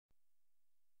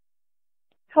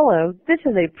Hello, this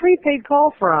is a prepaid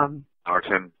call from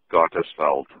Martin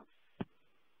Gottesfeld.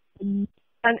 an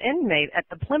inmate at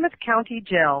the Plymouth County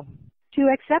Jail. To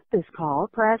accept this call,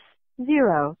 press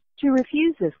 0. To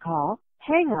refuse this call,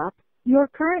 hang up. Your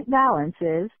current balance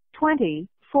is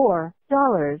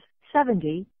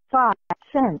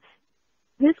 $24.75.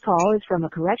 This call is from a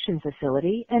correction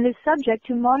facility and is subject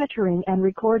to monitoring and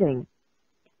recording.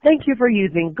 Thank you for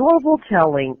using Global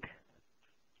Tel-Link.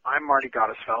 I'm Marty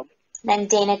Gottesfeld. And I'm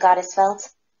Dana Gottesfeld.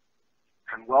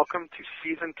 And welcome to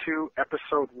Season 2,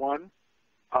 Episode 1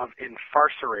 of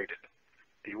Infarcerated,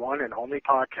 the one and only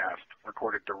podcast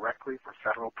recorded directly from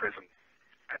federal prison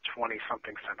at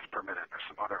 20-something cents per minute or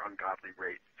some other ungodly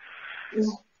rate.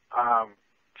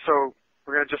 So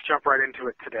we're going to just jump right into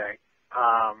it today.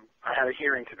 I had a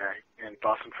hearing today in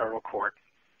Boston Federal Court.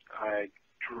 I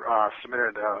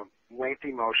submitted a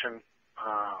lengthy motion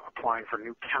applying for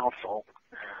new counsel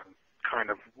and kind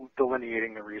of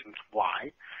delineating the reasons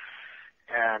why.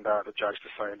 And the judge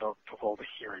decided to hold a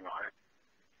hearing on it.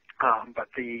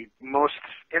 But the most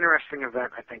interesting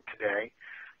event, I think, today,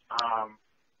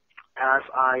 as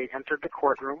I entered the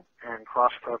courtroom and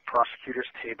crossed the prosecutor's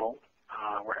table,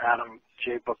 were Adam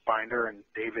J. Bookbinder and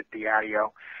David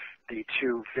Diadio, the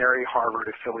two very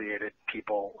Harvard-affiliated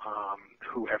people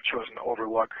who have chosen to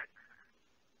overlook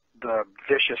the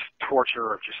vicious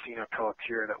torture of Justina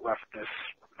Pelletier that left this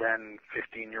then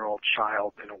 15-year-old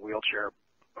child in a wheelchair,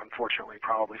 unfortunately,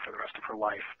 probably for the rest of her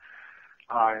life.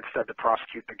 Instead, to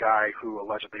prosecute the guy who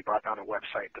allegedly brought down a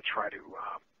website to try to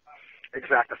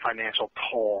exact a financial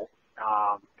toll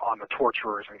on the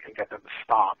torturers and get them to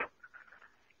stop.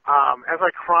 As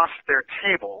I crossed their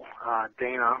table,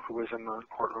 Dana, who was in the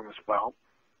courtroom as well,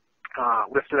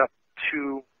 lifted up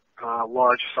two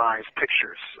large-size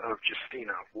pictures of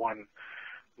Justina, one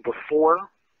before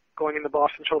going into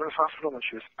Boston Children's Hospital when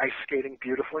she was ice skating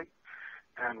beautifully,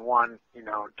 and one,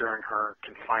 during her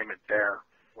confinement there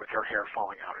with her hair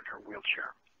falling out in her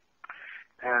wheelchair.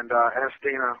 And as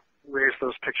Dana raised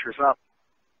those pictures up,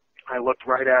 I looked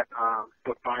right at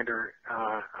Bookbinder.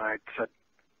 I said,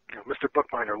 Mr.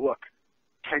 Bookbinder, look,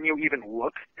 can you even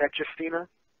look at Justina?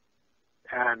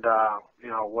 And,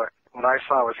 what I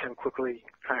saw was him quickly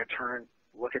kind of turn,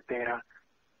 look at Dana,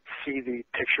 see the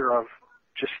picture of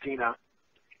Justina,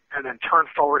 and then turn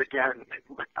forward again.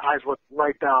 Eyes looked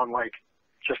right down, like,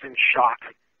 just in shock.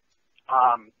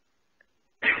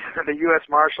 The U.S.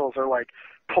 Marshals are, like,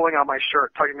 pulling on my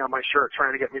shirt, tugging on my shirt,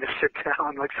 trying to get me to sit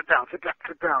down, like, sit down.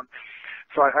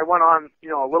 So I went on,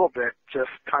 a little bit,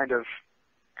 just kind of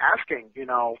asking,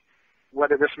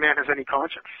 whether this man has any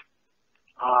conscience.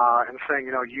 And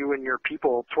saying, you and your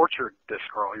people tortured this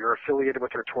girl. You're affiliated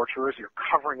with her torturers. You're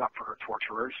covering up for her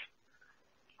torturers.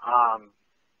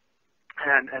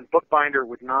 And Bookbinder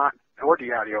would not, or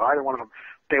Diadio, either one of them,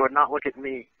 they would not look at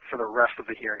me for the rest of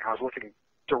the hearing. I was looking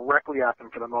directly at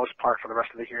them for the most part for the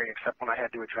rest of the hearing, except when I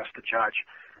had to address the judge.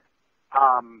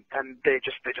 And they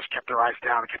just kept their eyes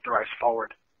down and kept their eyes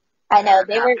forward. I know,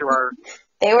 they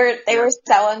were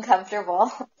so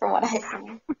uncomfortable from what I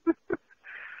saw.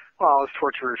 Well, as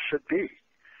torturers should be.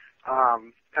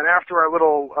 And after our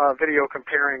little video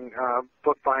comparing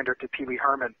Bookbinder to Pee Wee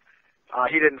Herman,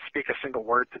 he didn't speak a single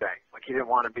word today. Like, he didn't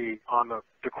want to be on the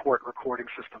court recording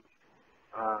system.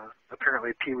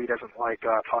 Apparently, Pee Wee doesn't like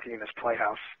talking in his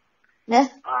playhouse. Yeah.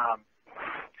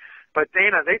 But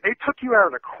Dana, they took you out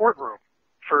of the courtroom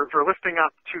for lifting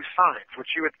up two signs,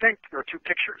 which you would think are two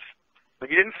pictures. But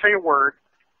you didn't say a word.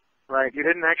 Right, you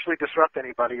didn't actually disrupt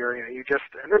anybody, or you just,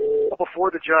 and this is before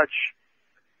the judge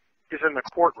is in the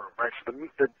courtroom, right? So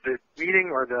the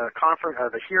meeting or the conference,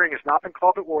 the hearing has not been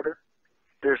called to order.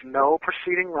 There's no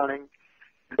proceeding running.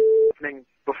 It's happening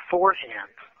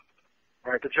beforehand,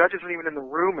 right? The judge isn't even in the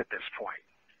room at this point,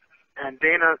 and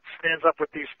Dana stands up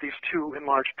with these two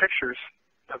enlarged pictures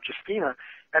of Justina,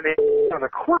 and they in the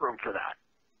courtroom for that.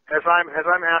 As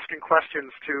I'm asking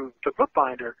questions to the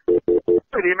Bookbinder,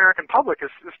 the American public is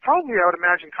probably, I would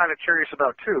imagine, kind of curious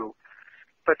about too.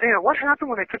 But Dana, what happened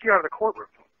when they took you out of the courtroom?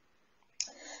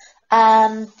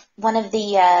 One of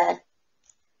the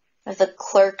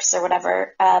clerks or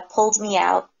whatever pulled me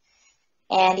out,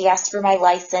 and he asked for my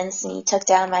license, and he took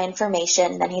down my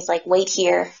information. Then he's like, "Wait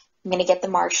here. I'm gonna get the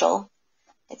marshal."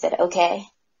 I said, "Okay."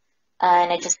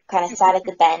 And I just kind of sat at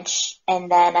the bench,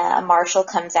 and then a marshal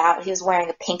comes out. He was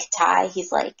wearing a pink tie.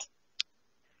 He's like,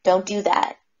 "Don't do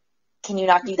that. Can you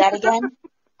not do that again?"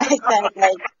 I said,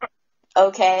 like,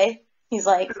 "Okay." He's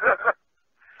like,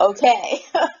 "Okay."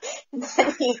 And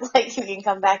then he's like, "You can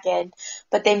come back in."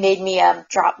 But they made me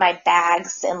drop my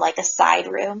bags in, like, a side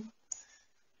room.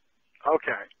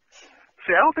 Okay.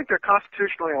 See, I don't think they're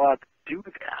constitutionally allowed to do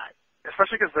that.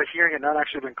 especially because the hearing had not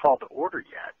actually been called to order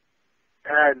yet.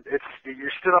 And you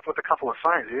stood up with a couple of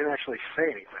signs. You didn't actually say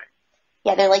anything.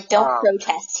 Yeah, they're like, don't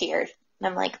protest here. And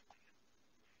I'm like,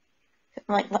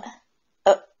 what?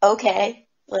 Oh, okay.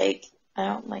 Like,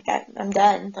 I'm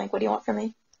done. Like, what do you want from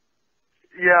me?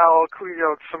 Yeah, well,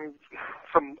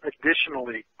 some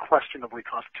additionally questionably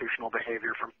constitutional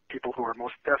behavior from people who are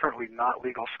most definitely not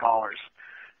legal scholars,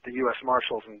 the U.S.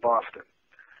 Marshals in Boston.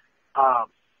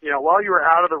 While you were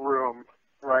out of the room,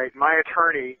 right, my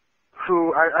attorney,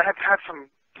 who I have had some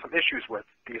issues with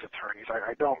these attorneys.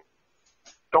 I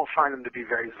don't find them to be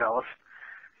very zealous.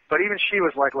 But even she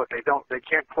was like, look, they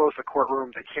can't close the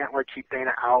courtroom. They can't keep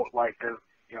Dana out. Like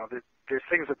there's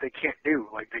things that they can't do.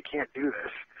 Like they can't do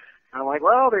this. And I'm like,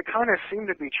 well, they kind of seem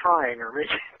to be trying or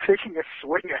taking a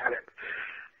swing at it.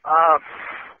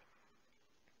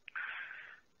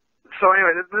 So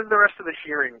anyway, the rest of the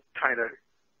hearing kind of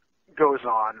goes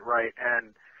on, right?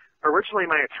 And originally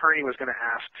my attorney was going to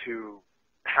ask to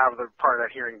have the part of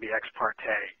that hearing be ex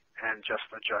parte and just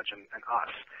the judge and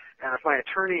us. And if my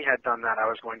attorney had done that, I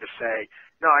was going to say,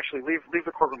 no, actually, leave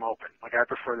the courtroom open. Like, I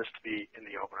prefer this to be in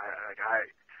the open.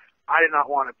 I did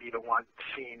not want to be the one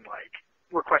seen, like,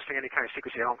 requesting any kind of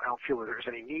secrecy. I don't feel that there's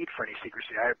any need for any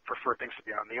secrecy. I prefer things to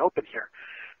be out in the open here.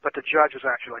 But the judge was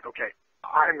actually like, okay,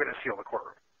 I'm going to seal the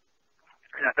courtroom.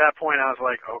 And at that point, I was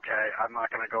like, okay, I'm not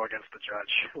going to go against the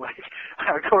judge. Like,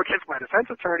 I would go against my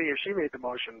defense attorney if she made the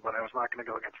motion, but I was not going to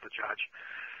go against the judge.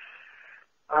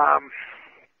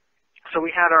 So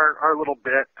we had our little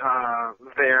bit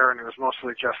there, and it was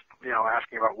mostly just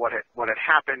asking about what had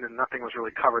happened, and nothing was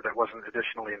really covered that wasn't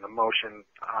additionally in the motion.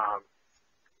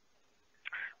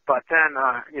 But then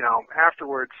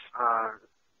afterwards,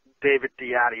 David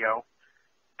Diadio,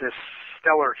 this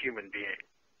stellar human being,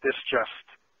 this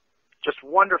just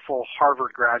wonderful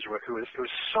Harvard graduate who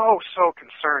was so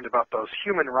concerned about those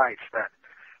human rights that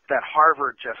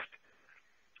Harvard just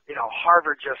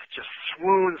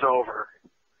swoons over.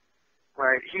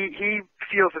 Right, he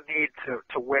feels the need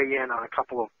to weigh in on a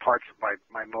couple of parts of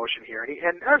my motion here,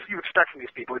 and as you expect from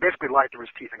these people, he basically lied through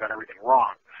his teeth and got everything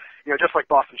wrong. Just like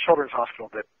Boston Children's Hospital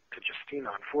did to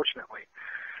Justina, unfortunately.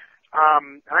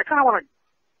 And I kind of want to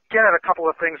get at a couple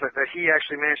of things that he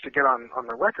actually managed to get on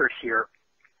the record here.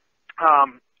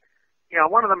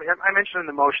 One of them, I mentioned in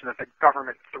the motion that the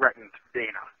government threatened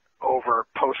Dana over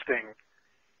posting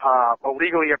a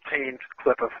legally obtained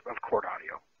clip of court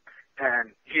audio.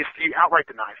 And he outright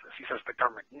denies this. He says the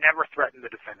government never threatened the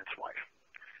defendant's wife.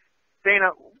 Dana,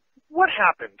 what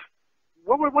happened?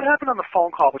 What happened on the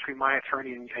phone call between my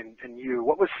attorney and you?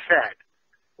 What was said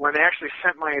when they actually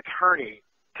sent my attorney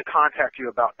to contact you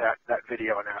about that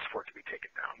video and ask for it to be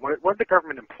taken down? What did the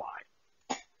government imply?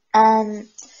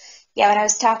 Yeah, when I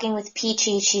was talking with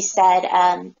Peachy, she said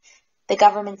the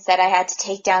government said I had to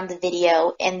take down the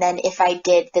video, and then if I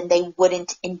did, then they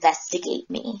wouldn't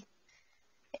investigate me.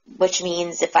 Which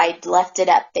means if I left it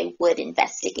up, they would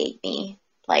investigate me.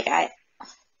 And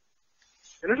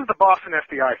this is the Boston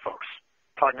FBI folks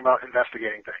talking about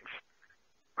investigating things.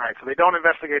 All right, so they don't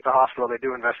investigate the hospital, they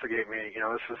do investigate me.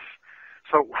 This is.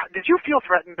 So, did you feel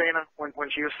threatened, Dana, when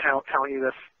she was telling you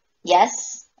this?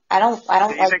 Yes, I don't.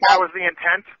 Do you think that was the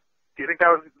intent? Do you think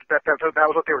that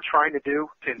was what they were trying to do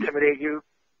to intimidate you?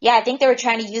 Yeah, I think they were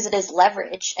trying to use it as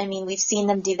leverage. I mean, we've seen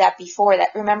them do that before.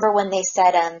 Remember when they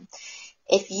said,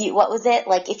 if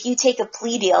you take a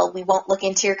plea deal, we won't look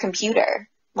into your computer.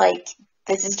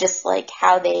 This is just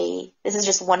this is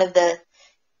just one of the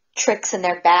tricks in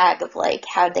their bag of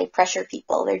how they pressure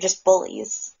people. They're just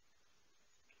bullies.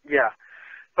 Yeah.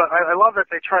 But I love that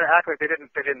they try to act like they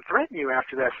didn't threaten you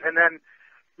after this. And then,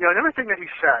 another thing that he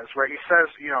says, right, he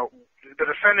says, the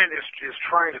defendant is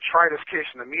trying to try this case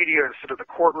in the media instead of the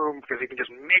courtroom because he can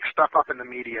just make stuff up in the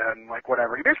media and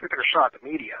whatever. He basically took a shot at the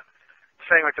media,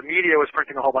 saying the media was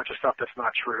printing a whole bunch of stuff that's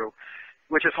not true,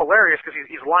 which is hilarious because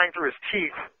he's lying through his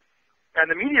teeth.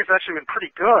 And the media's actually been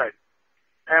pretty good.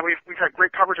 And we've had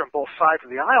great coverage on both sides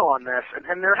of the aisle on this.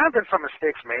 And there have been some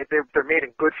mistakes made. They're made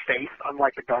in good faith,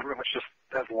 unlike the government, which just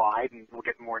has lied, and we'll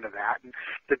get more into that. And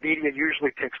the media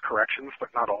usually takes corrections,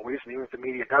 but not always. And even if the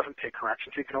media doesn't take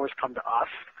corrections, you can always come to us,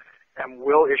 and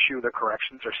we'll issue the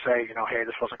corrections or say, hey,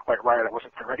 this wasn't quite right, that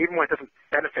wasn't quite right. Even when it doesn't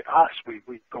benefit us, we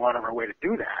go out of our way to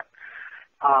do that.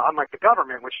 Unlike the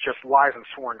government, which just lies and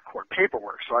sworn court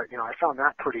paperwork. So I found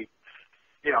that pretty,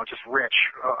 just rich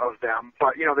of them.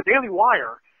 But the Daily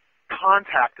Wire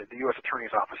contacted the U.S.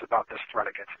 Attorney's Office about this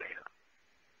threat against Dana,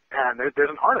 and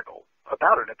there's an article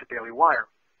about it at the Daily Wire.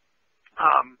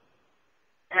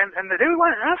 And the Daily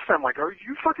Wire asked them, are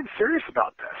you fucking serious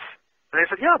about this? And they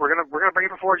said, yeah, we're gonna bring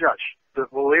it before a judge.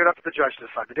 We'll leave it up to the judge to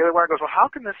decide. The Daily Wire goes, well, how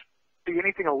can this be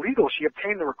anything illegal. She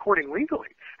obtained the recording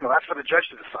legally. No, that's for the judge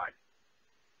to decide.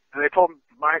 And they told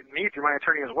me through my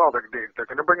attorney as well, they're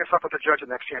going to bring us up with the judge the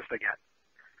next chance they get.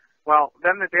 Well,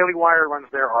 then the Daily Wire runs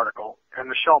their article, and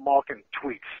Michelle Malkin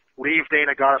tweets, "Leave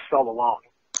Dana Gottesfeld alone."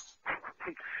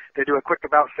 They do a quick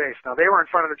about face. Now, they were in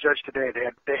front of the judge today.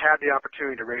 They had the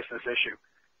opportunity to raise this issue,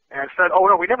 and said, "Oh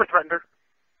no, we never threatened her.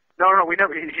 No, we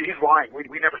never. He's lying.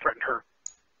 We never threatened her."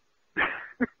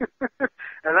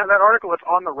 And that article is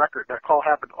on the record. That call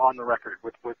happened on the record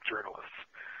with journalists.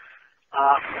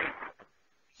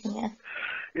 Yeah.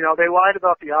 You know, they lied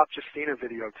about the Op Justina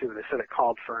video too. They said it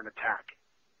called for an attack.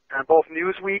 And both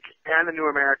Newsweek and the New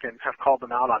American have called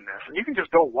them out on this. And you can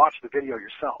just go watch the video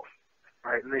yourself,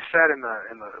 right? And they said in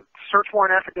the search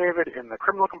warrant affidavit, in the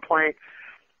criminal complaint,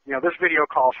 you know, this video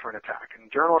calls for an attack.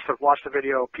 And journalists have watched the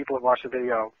video, people have watched the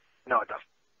video. No, it doesn't.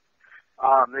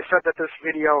 They said that this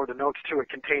video, or the notes to it,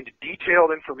 contained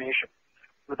detailed information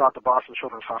about the Boston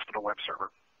Children's Hospital web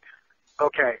server.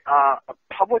 Okay, a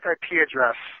public IP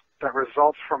address that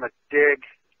results from a dig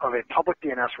of a public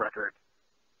DNS record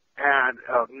and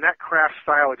a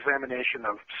Netcraft-style examination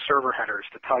of server headers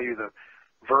to tell you the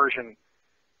version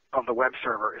of the web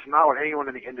server is not what anyone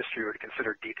in the industry would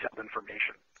consider detailed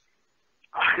information.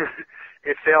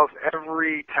 It fails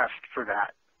every test for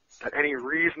that any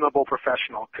reasonable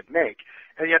professional could make.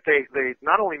 And yet they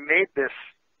not only made this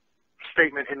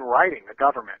statement in writing, the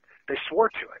government, they swore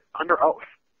to it under oath.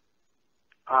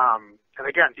 And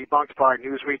again, debunked by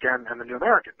Newsweek and the New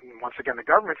American. And once again, the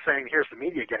government's saying, here's the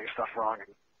media getting stuff wrong,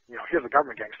 and here's the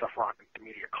government getting stuff wrong, and the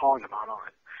media calling them out on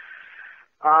it.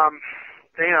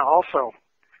 Dana, also,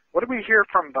 what did we hear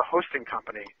from the hosting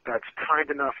company that's kind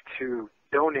enough to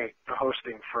donate the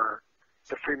hosting for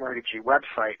the Free Marty G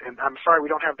website? And I'm sorry, we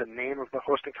don't have the name of the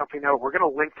hosting company now. We're going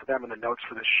to link to them in the notes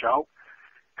for this show.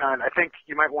 And I think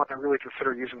you might want to really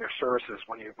consider using their services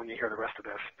when you hear the rest of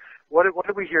this. What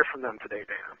did we hear from them today,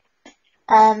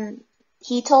 Dana?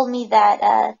 He told me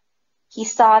that he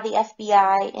saw the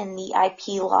FBI in the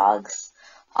IP logs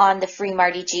on the Free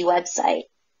Marty G website,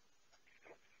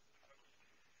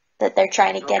 that they're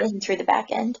trying to get in through the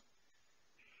back end.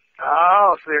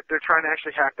 Oh, so they're trying to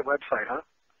actually hack the website, huh?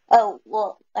 Oh,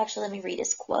 well, actually, let me read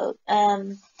his quote.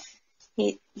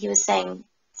 He was saying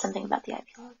something about the IP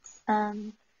logs.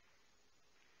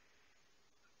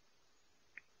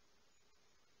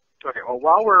 Okay, well,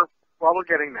 while we're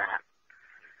getting that,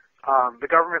 the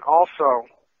government also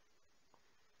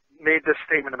made this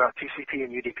statement about TCP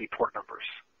and UDP port numbers,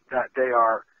 that they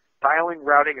are dialing,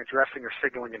 routing, addressing, or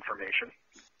signaling information,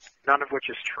 none of which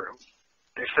is true.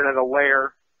 They sit at a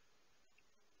layer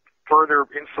further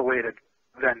insulated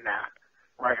than that,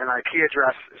 right? An IP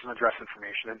address is an address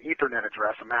information. An Ethernet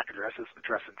address, a MAC address, is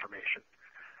address information,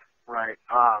 right?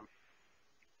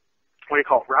 What do you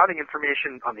call it? Routing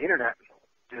information on the internet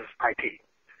is IP,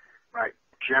 right?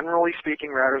 Generally speaking,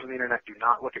 routers on the internet do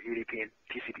not look at UDP and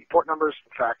TCP port numbers.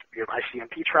 In fact, we have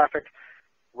ICMP traffic.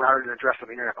 Routed and addressed on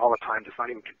the internet all the time does not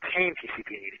even contain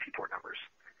TCP and UDP port numbers.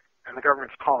 And the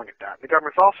government's calling it that. The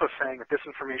government's also saying that this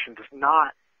information does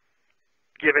not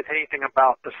give it anything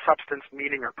about the substance,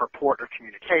 meaning, or purport of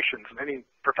communications. And any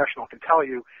professional can tell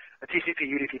you a TCP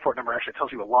UDP port number actually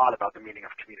tells you a lot about the meaning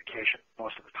of communication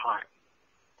most of the time.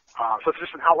 So it's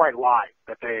just an outright lie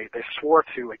that they swore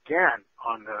to, again,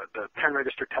 on the 10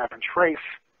 register tap and trace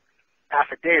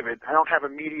affidavit. I don't have a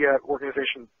media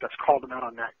organization that's called them out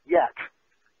on that yet,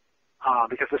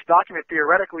 because this document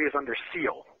theoretically is under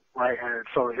seal, right? And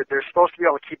so they're supposed to be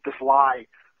able to keep this lie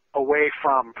away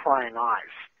from prying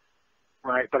eyes,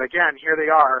 right? But again, here they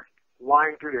are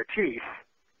lying through their teeth,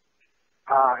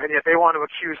 and yet they want to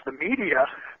accuse the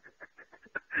media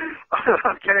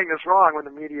of getting this wrong when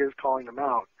the media is calling them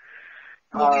out.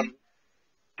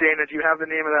 Dana, do you have the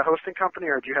name of that hosting company,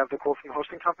 or do you have the quote from the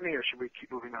hosting company, or should we keep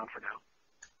moving on for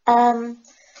now?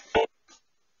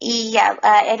 Yeah,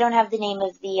 I don't have the name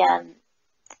of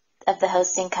the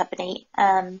hosting company.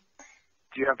 Do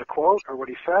you have the quote or what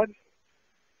he said?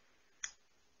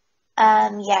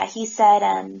 Yeah, he said,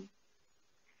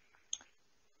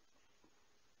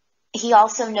 he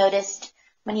also noticed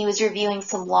when he was reviewing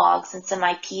some logs and some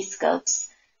IP scopes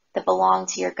that belonged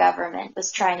to your government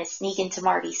was trying to sneak into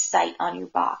Marty's site on your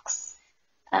box.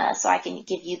 So I can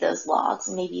give you those logs,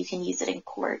 and maybe you can use it in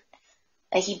court.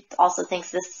 He also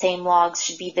thinks the same logs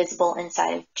should be visible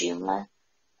inside of Joomla.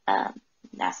 And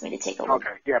asked me to take a look.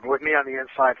 Okay, yeah, but with me on the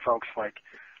inside, folks,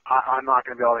 I'm not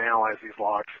going to be able to analyze these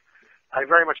logs. I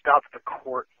very much doubt that the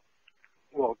court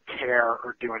will care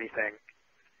or do anything.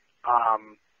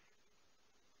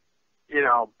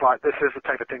 But this is the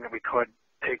type of thing that we could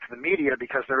take to the media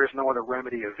because there is no other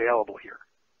remedy available here.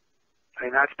 I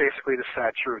mean, that's basically the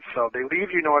sad truth. So they leave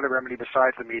you no other remedy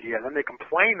besides the media, and then they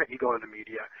complain that you go to the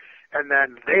media, and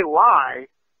then they lie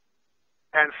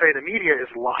and say the media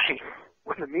is lying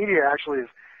when the media actually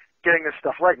is getting this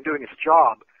stuff right and doing its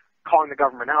job, calling the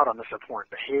government out on this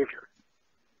abhorrent behavior.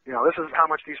 You know, this is how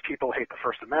much these people hate the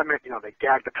First Amendment. You know, they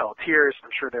gag the Pelletiers. I'm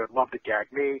sure they would love to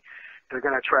gag me. They're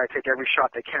going to try to take every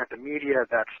shot they can at the media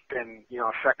that's been, you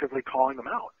know, effectively calling them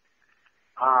out.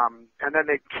 And then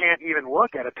they can't even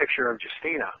look at a picture of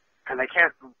Justina, and they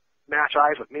can't match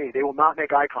eyes with me. They will not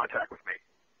make eye contact with me.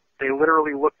 They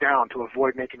literally look down to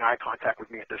avoid making eye contact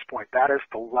with me at this point. That is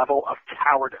the level of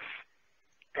cowardice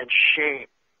and shame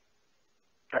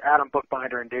that Adam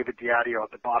Bookbinder and David Diadio at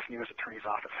the Boston U.S. Attorney's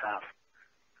Office have.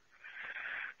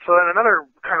 So then another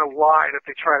kind of lie that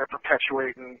they try to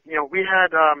perpetuate, and, you know, we had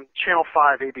Channel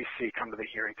 5 ABC come to the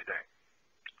hearing today,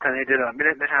 and they did a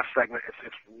 1.5-minute segment.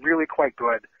 It's really quite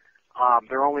good.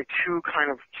 There are only two kind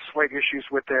of slight issues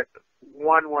with it.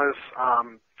 One was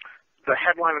the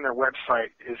headline on their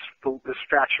website is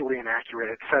factually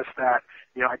inaccurate. It says that,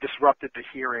 you know, I disrupted the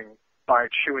hearing by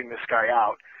chewing this guy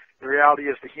out. The reality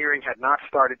is the hearing had not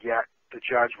started yet. The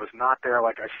judge was not there,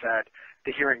 like I said.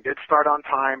 The hearing did start on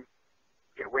time.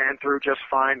 It ran through just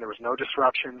fine. There was no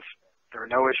disruptions. There were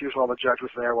no issues while the judge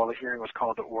was there, while the hearing was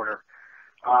called to order.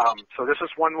 So this is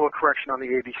one little correction on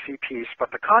the ABC piece, but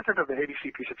the content of the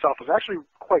ABC piece itself was actually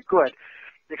quite good,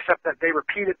 except that they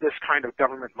repeated this kind of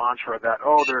government mantra that,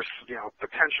 oh, there's, you know,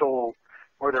 potential,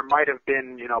 or there might have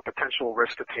been, you know, potential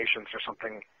risk to patients or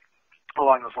something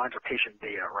along those lines of patient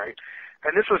data, right?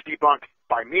 And this was debunked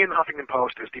by me in the Huffington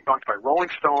Post. It was debunked by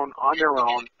Rolling Stone on their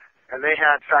own. And they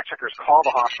had fact-checkers call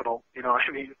the hospital, you know what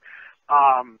I mean?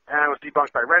 And it was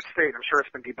debunked by Red State. I'm sure it's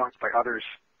been debunked by others.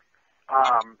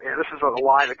 And this is a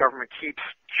lie the government keeps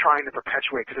trying to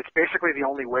perpetuate because it's basically the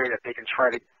only way that they can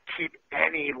try to keep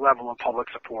any level of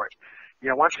public support. You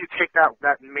know, once you take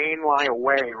that main lie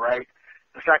away, right,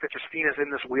 the fact that Justina's in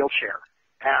this wheelchair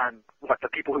and the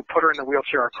people who put her in the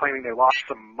wheelchair are claiming they lost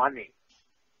some money.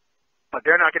 But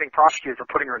they're not getting prosecuted for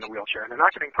putting her in the wheelchair, and they're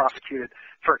not getting prosecuted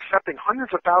for accepting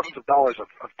hundreds of thousands of dollars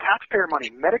of taxpayer money,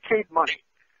 Medicaid money,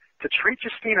 to treat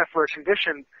Justina for a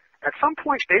condition at some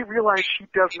point they realized she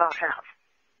does not have,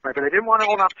 right? But they didn't want to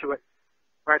own up to it,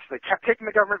 right? So they kept taking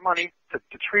the government money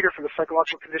to treat her for the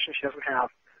psychological condition she doesn't have.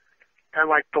 And,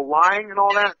 like, the lying and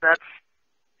all that, that's,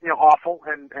 you know, awful.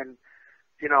 And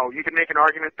you know, you can make an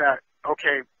argument that,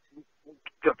 okay,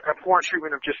 the abhorrent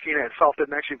treatment of Justina itself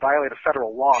didn't actually violate a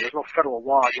federal law. There's no federal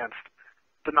law against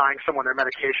denying someone their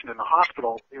medication in the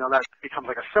hospital. You know, that becomes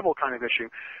like a civil kind of issue.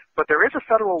 But there is a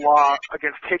federal law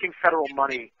against taking federal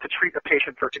money to treat a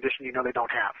patient for a condition you know they don't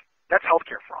have. That's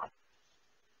healthcare fraud.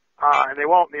 And they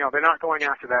won't, you know, they're not going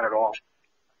after that at all.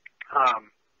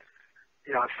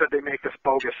 You know, instead they make this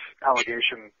bogus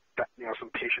allegation that, you know, some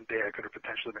patient data could have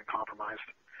potentially been compromised.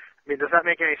 I mean, does that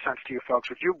make any sense to you folks?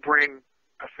 Would you bring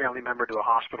a family member to a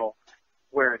hospital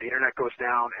where the internet goes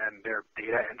down and their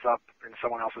data ends up in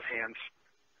someone else's hands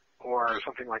or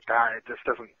something like that? It just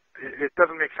doesn't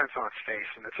make sense on its face,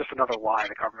 and it's just another lie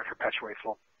the government perpetuates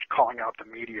while calling out the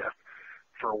media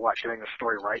for getting the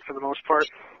story right for the most part.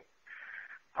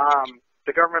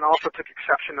 The government also took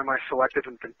exception to my selective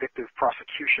and vindictive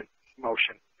prosecution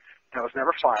motion that was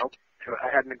never filed. I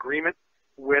had an agreement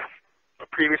with a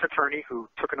previous attorney who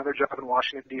took another job in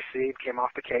Washington, D.C., and came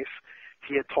off the case.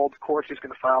 He had told the court he was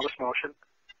going to file this motion.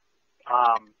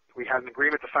 We had an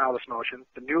agreement to file this motion.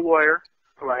 The new lawyer,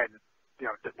 who I had, you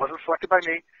know, that wasn't selected by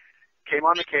me, came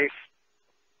on the case.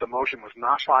 The motion was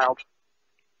not filed.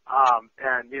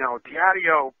 And, you know,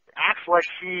 Diadio acts like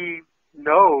he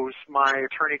knows my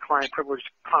attorney-client privilege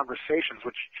conversations,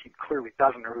 which he clearly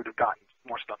doesn't, or would have gotten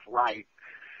more stuff right.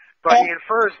 But he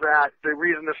infers that the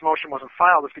reason this motion wasn't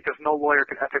filed is because no lawyer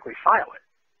could ethically file it.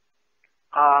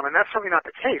 And that's certainly not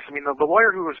the case. I mean, the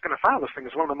lawyer who was going to file this thing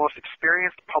is one of the most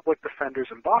experienced public defenders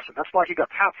in Boston. That's why he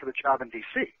got tapped for the job in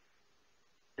D.C.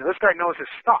 You know, this guy knows his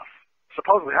stuff.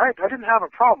 Supposedly, I didn't have a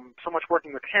problem so much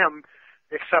working with him,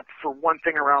 except for one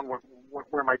thing around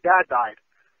where my dad died.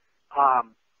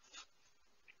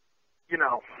 You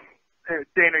know, hey,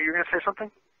 Dana, you going to say something?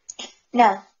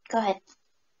 No, go ahead.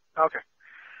 Okay.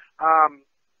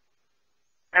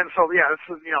 And so, yeah, this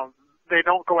is, you know, they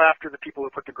don't go after the people who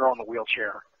put the girl in the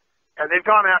wheelchair. And they've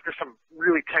gone after some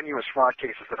really tenuous fraud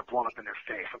cases that have blown up in their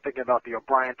face. I'm thinking about the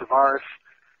O'Brien Tavares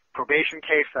probation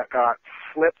case that got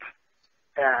flipped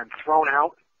and thrown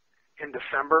out in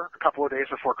December, a couple of days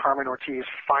before Carmen Ortiz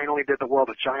finally did the world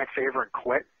a giant favor and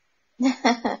quit.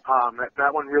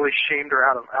 That one really shamed her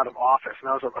out of office. And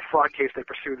that was a fraud case they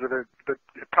pursued where the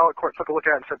appellate court took a look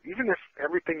at it and said, even if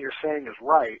everything you're saying is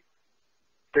right,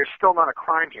 there's still not a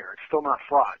crime here. It's still not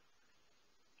fraud.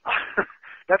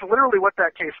 That's literally what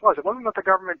that case was. It wasn't that the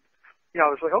government, it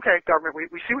was like, okay, government,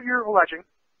 we see what you're alleging,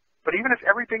 but even if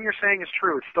everything you're saying is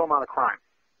true, it's still not a crime.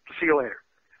 See you later.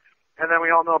 And then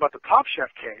we all know about the Top Chef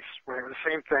case, where it was the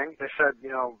same thing. They said,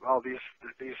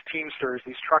 these Teamsters,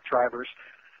 these truck drivers,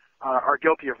 are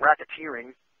guilty of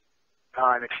racketeering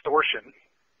and extortion,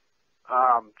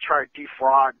 try to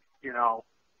defraud,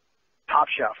 Top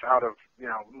Chef out of,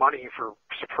 money for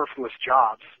superfluous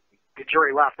jobs. The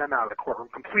jury laughed them out of the courtroom.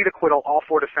 Complete acquittal, all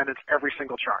 4 defendants, every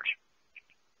single charge.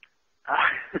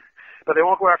 But they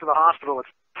won't go after the hospital. It's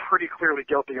pretty clearly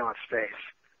guilty on its face.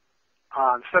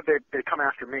 Instead, they come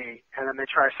after me, and then they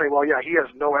try to say, well, yeah, he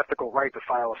has no ethical right to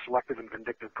file a selective and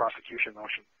vindictive prosecution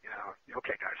motion.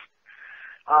 Okay, guys.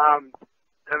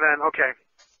 And then, okay,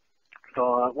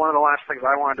 one of the last things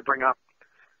I wanted to bring up,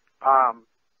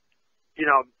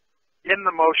 in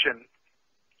the motion,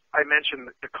 I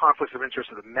mentioned the conflicts of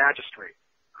interest of the magistrate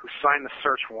who signed the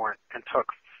search warrant and took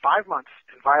 5 months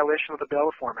in violation of the Bail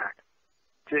Reform Act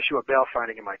to issue a bail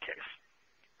finding in my case.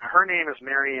 Now, her name is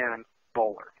Marianne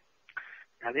Bowler.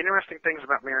 And the interesting things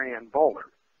about Marianne Bowler,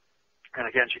 and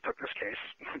again, she took this case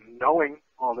knowing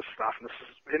all this stuff, and this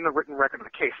is in the written record of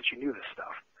the case that she knew this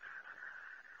stuff.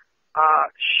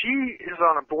 She is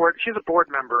on a board, she's a board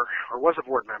member, or was a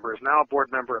board member, is now a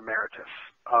board member emeritus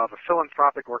of a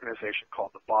philanthropic organization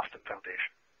called the Boston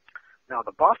Foundation. Now,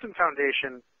 the Boston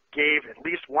Foundation gave at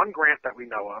least one grant that we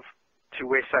know of to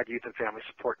Wayside Youth and Family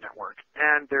Support Network,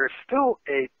 and there's still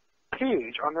a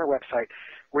page on their website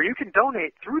where you can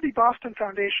donate through the Boston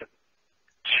Foundation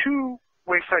to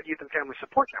Wayside Youth and Family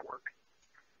Support Network.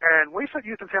 And Wayside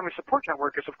Youth and Family Support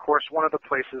Network is, of course, one of the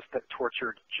places that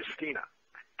tortured Justina.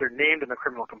 They're named in the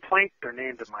criminal complaint, they're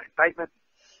named in my indictment,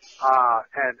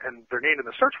 and they're named in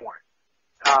the search warrant.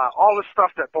 All this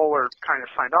stuff that Bowler kind of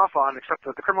signed off on, except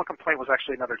that the criminal complaint was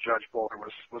actually another judge. Bowler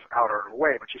was out of her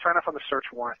way, but she signed off on the search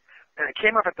warrant, and it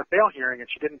came up at the bail hearing, and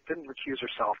she didn't recuse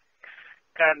herself.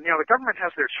 And, the government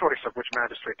has their choice of which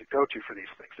magistrate to go to for these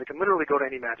things. They can literally go to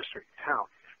any magistrate in town.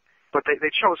 But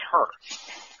they chose her.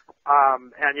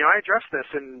 And, I addressed this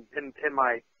in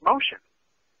my motion.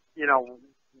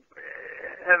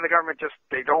 And the government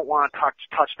they don't want to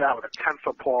touch that with a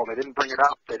 10-foot pole. They didn't bring it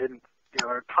up. They didn't, there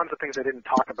are tons of things they didn't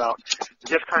talk about.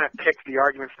 They just kind of picked the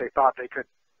arguments they thought they could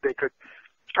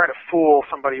try to fool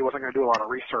somebody who wasn't going to do a lot of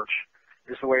research,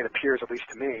 is the way it appears, at least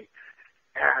to me.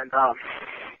 And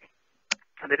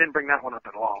they didn't bring that one up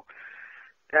at all.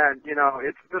 And,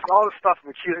 there's all this stuff of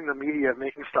accusing the media of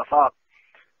making stuff up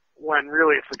when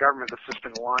really it's the government that's just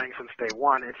been lying since day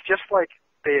one. It's just like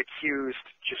they accused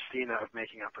Justina of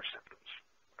making up her symptoms,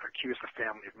 or accused the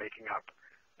family of making up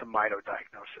the Mito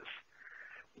diagnosis.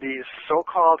 These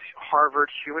so-called Harvard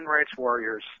human rights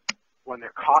warriors, when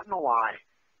they're caught in a lie,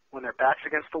 when their back's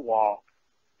against the wall,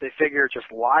 they figure just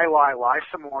lie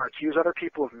some more, accuse other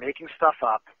people of making stuff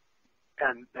up,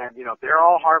 and they're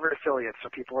all Harvard affiliates, so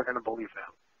people are going to believe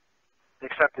them.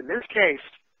 Except in this case,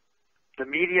 the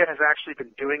media has actually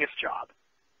been doing its job,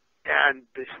 and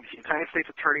the United States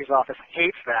Attorney's Office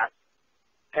hates that,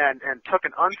 and took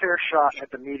an unfair shot at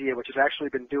the media, which has actually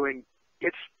been doing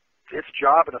its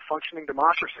job in a functioning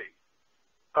democracy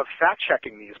of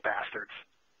fact-checking these bastards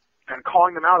and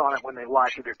calling them out on it when they lie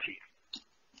through their teeth.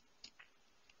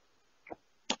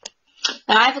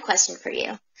 Now, I have a question for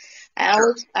you. I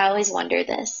always wonder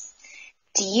this.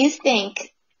 Do you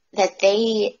think that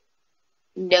they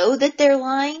know that they're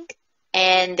lying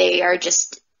and they are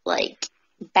just, like,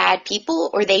 bad people,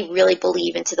 or they really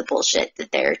believe into the bullshit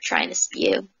that they're trying to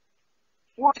spew?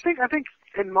 Well, I think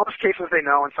in most cases they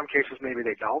know, in some cases maybe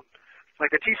they don't. Like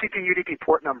the TCP UDP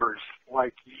port numbers,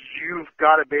 like you've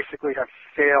got to basically have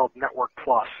failed Network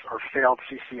Plus or failed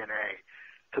CCNA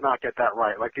to not get that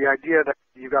right. Like the idea that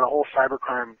you've got a whole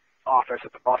cybercrime office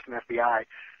at the Boston FBI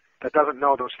that doesn't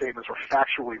know those statements were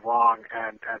factually wrong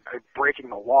and breaking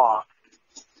the law,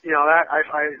 that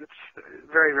it's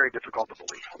very, very difficult to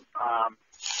believe.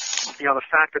 The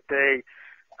fact that they,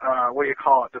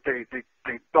 that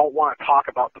they don't want to talk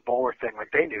about the Bowler thing, like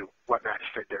they knew what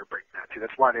magistrate they were bringing that to.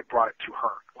 That's why they brought it to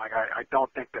her. Like I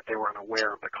don't think that they were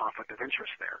unaware of the conflict of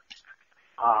interest there.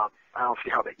 I don't see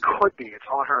how they could be. It's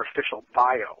on her official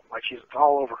bio. Like it's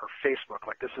all over her Facebook.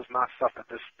 Like this is not stuff that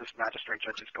this magistrate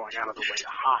judge is going out of the way to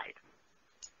hide.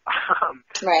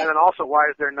 Right. And then also, why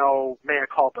is there no mea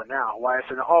culpa now? Why is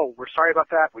there no, we're sorry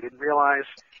about that, we didn't realize.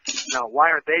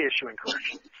 Why aren't they issuing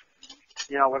corrections?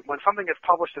 When something gets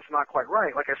published that's not quite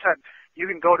right, like I said, you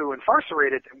can go to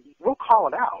Infarcerated and we'll call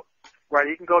it out, right?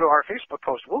 You can go to our Facebook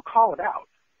post, we'll call it out.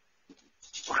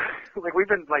 Like we've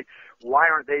been like, why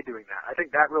aren't they doing that? I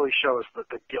think that really shows the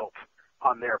guilt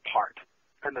on their part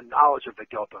and the knowledge of the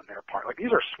guilt on their part. Like,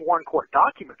 these are sworn court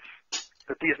documents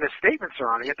that these misstatements are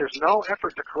on, and yet there's no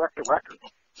effort to correct the record.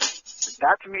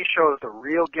 That, to me, shows the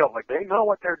real guilt. Like, they know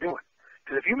what they're doing.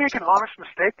 Because if you make an honest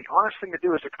mistake, the honest thing to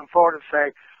do is to come forward and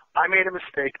say, I made a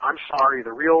mistake, I'm sorry,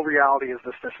 the real reality is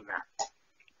this, this, and that.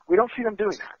 We don't see them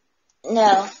doing that.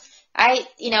 No. I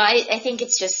think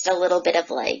it's just a little bit of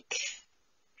like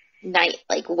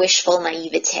wishful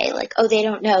naivete, like, oh, they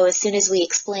don't know. As soon as we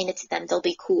explain it to them, they'll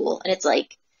be cool. And it's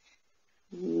like,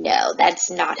 no, that's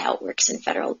not how it works in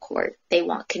federal court. They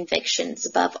want convictions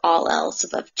above all else,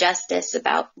 above justice,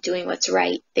 about doing what's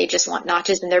right. They just want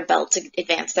notches in their belt to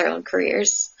advance their own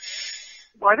careers.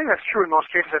 Well, I think that's true in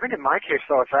most cases. I think in my case,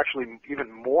 though, it's actually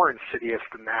even more insidious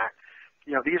than that.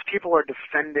 You know, these people are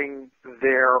defending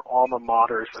their alma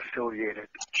mater's affiliated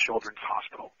children's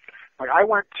hospital. Like, I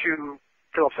went to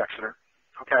Phillips Exeter,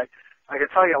 okay? I can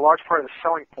tell you a large part of the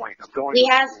selling point of going to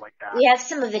a school like that. We have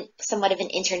somewhat of an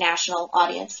international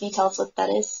audience. Can you tell us what that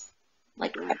is?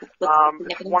 Like,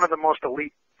 it's one of the most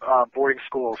elite boarding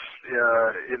schools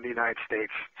in the United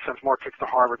States. Sends more kids to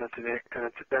Harvard than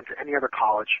to any other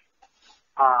college.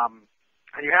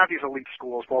 And you have these elite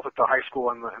schools, both at the high school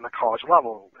and the college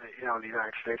level, in the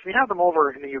United States. And you have them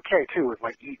over in the UK, too, with,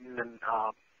 like, Eton and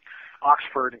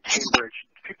Oxford and Cambridge.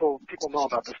 People know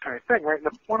about this kind of thing, right? And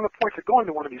one of the points of going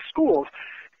to one of these schools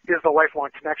is the lifelong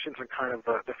connections and kind of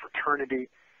the fraternity,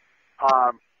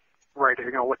 right?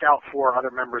 Look out for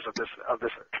other members of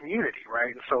this community,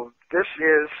 right? And so this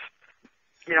is,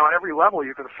 at every level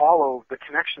you can follow the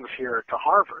connections here to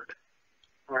Harvard,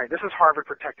 right? This is Harvard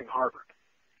protecting Harvard.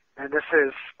 And this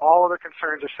is, all other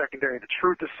concerns are secondary. The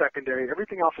truth is secondary.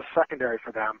 Everything else is secondary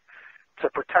for them to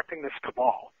protecting this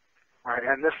cabal, right?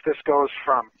 And this goes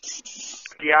from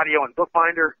Diadio and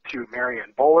Bookbinder to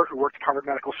Marianne Bowler, who worked at Harvard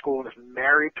Medical School and is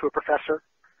married to a professor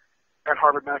at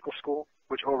Harvard Medical School,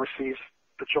 which oversees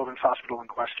the children's hospital in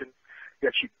question.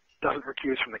 Yet she doesn't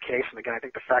recuse from the case. And again, I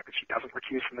think the fact that she doesn't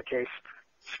recuse from the case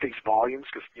speaks volumes,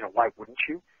 because, why wouldn't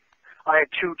you? I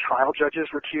had 2 trial judges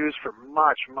recuse for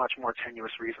much, much more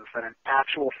tenuous reasons than an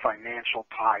actual financial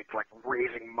tie to, like,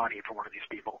 raising money for one of these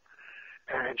people.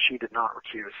 And she did not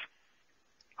recuse.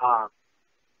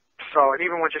 And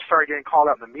even when she started getting called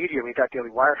out in the media, we got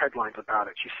Daily Wire headlines about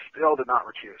it, she still did not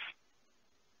recuse.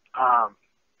 I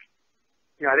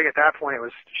think at that point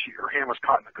her hand was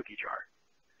caught in the cookie jar.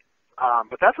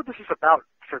 But that's what this is about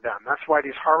for them. That's why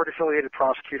these Harvard-affiliated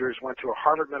prosecutors went to a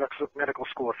Harvard Medical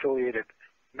School-affiliated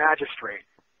magistrate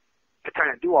to kind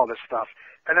of do all this stuff.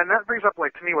 And then that brings up,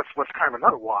 like, to me, what's kind of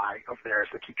another why of theirs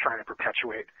they keep trying to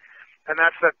perpetuate. And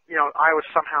that's that, I was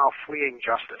somehow fleeing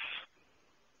justice.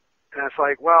 And it's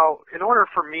like, well, in order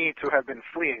for me to have been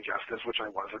fleeing justice, which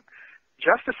I wasn't,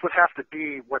 justice would have to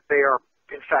be what they are,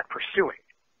 in fact, pursuing,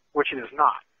 which it is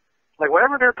not. Like,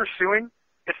 whatever they're pursuing,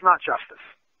 it's not justice.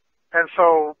 And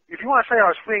so, if you want to say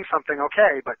I was fleeing something,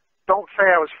 okay, but don't say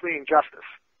I was fleeing justice,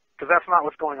 because that's not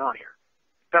what's going on here.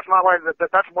 That's why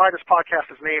this podcast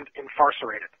is named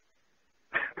Infarcerated.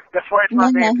 That's why it's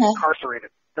not named Incarcerated.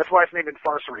 That's why it's named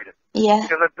Infarcerated. Yeah.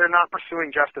 Because they're not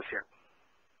pursuing justice here.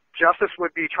 Justice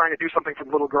would be trying to do something for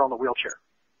the little girl in the wheelchair.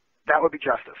 That would be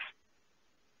justice.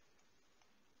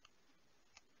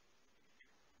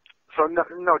 So no,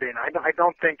 Dana, I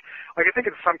don't think. Like, I think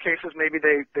in some cases maybe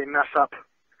they mess up.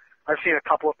 I've seen a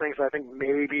couple of things that I think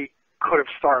maybe could have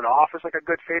started off as like a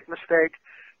good faith mistake.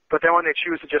 But then when they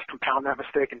choose to just compound that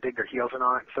mistake and dig their heels in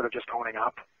on it instead of just owning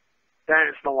up, then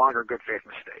it's no longer a good faith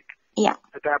mistake. Yeah.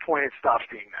 At that point, it stops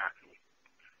being that.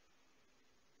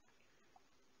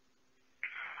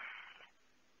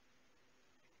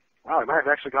 Wow, I might have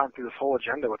actually gotten through this whole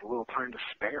agenda with a little time to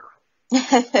spare.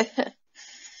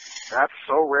 That's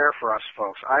so rare for us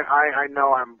folks. I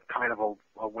know I'm kind of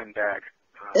a windbag.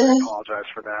 I apologize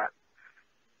for that.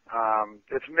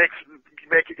 It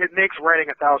makes writing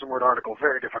a 1,000-word article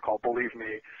very difficult, believe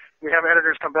me. We have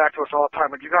editors come back to us all the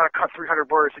time, like, you gotta cut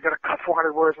 300 words, you gotta cut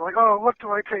 400 words. I'm like, oh, what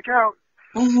do I take out?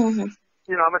 Mm-hmm.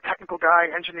 I'm a technical guy.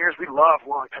 Engineers, we love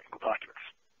long technical documents.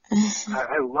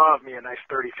 I love me a nice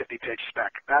 30, 50-page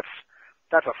spec.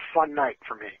 That's a fun night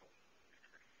for me.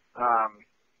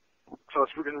 So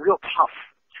it's been real tough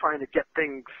trying to get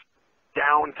things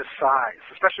down to size,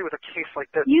 especially with a case like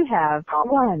this. You have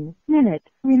 1 minute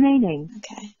remaining.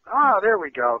 Okay. Ah, there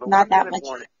we go. Not that much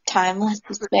time left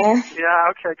to spare.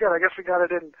 Yeah, okay, good. I guess we got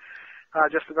it in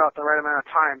just about the right amount of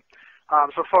time.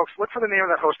 So, folks, look for the name of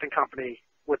that hosting company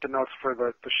with the notes for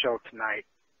the show tonight.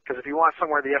 Because if you want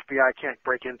somewhere the FBI can't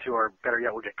break into, or better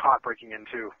yet, will get caught breaking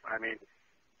into, I mean,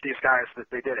 these guys,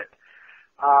 they did it.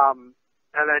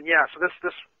 And then, yeah, so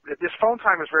this phone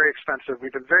time is very expensive.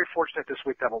 We've been very fortunate this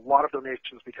week to have a lot of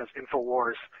donations because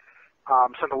InfoWars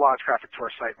sent a lot of traffic to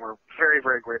our site, and we're very,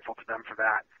 very grateful to them for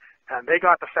that. And they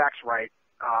got the facts right,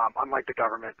 unlike the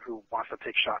government who wants to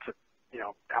take shots at,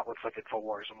 outlets like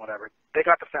InfoWars and whatever. They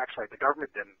got the facts right. The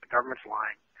government didn't. The government's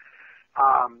lying.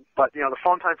 But the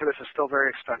phone time for this is still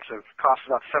very expensive. It costs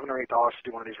about $7 or $8 to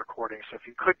do one of these recordings. So if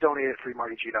you could donate at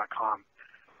freemartyg.com,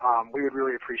 we would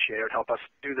really appreciate it. It would help us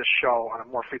do this show on a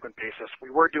more frequent basis. We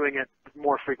were doing it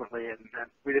more frequently, and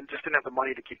we just didn't have the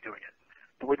money to keep doing it.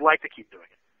 But we'd like to keep doing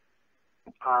it.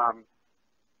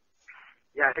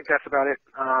 Yeah, I think that's about it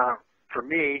for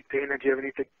me. Dana, do you have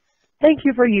anything? Thank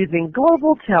you for using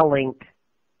Global Tel Link.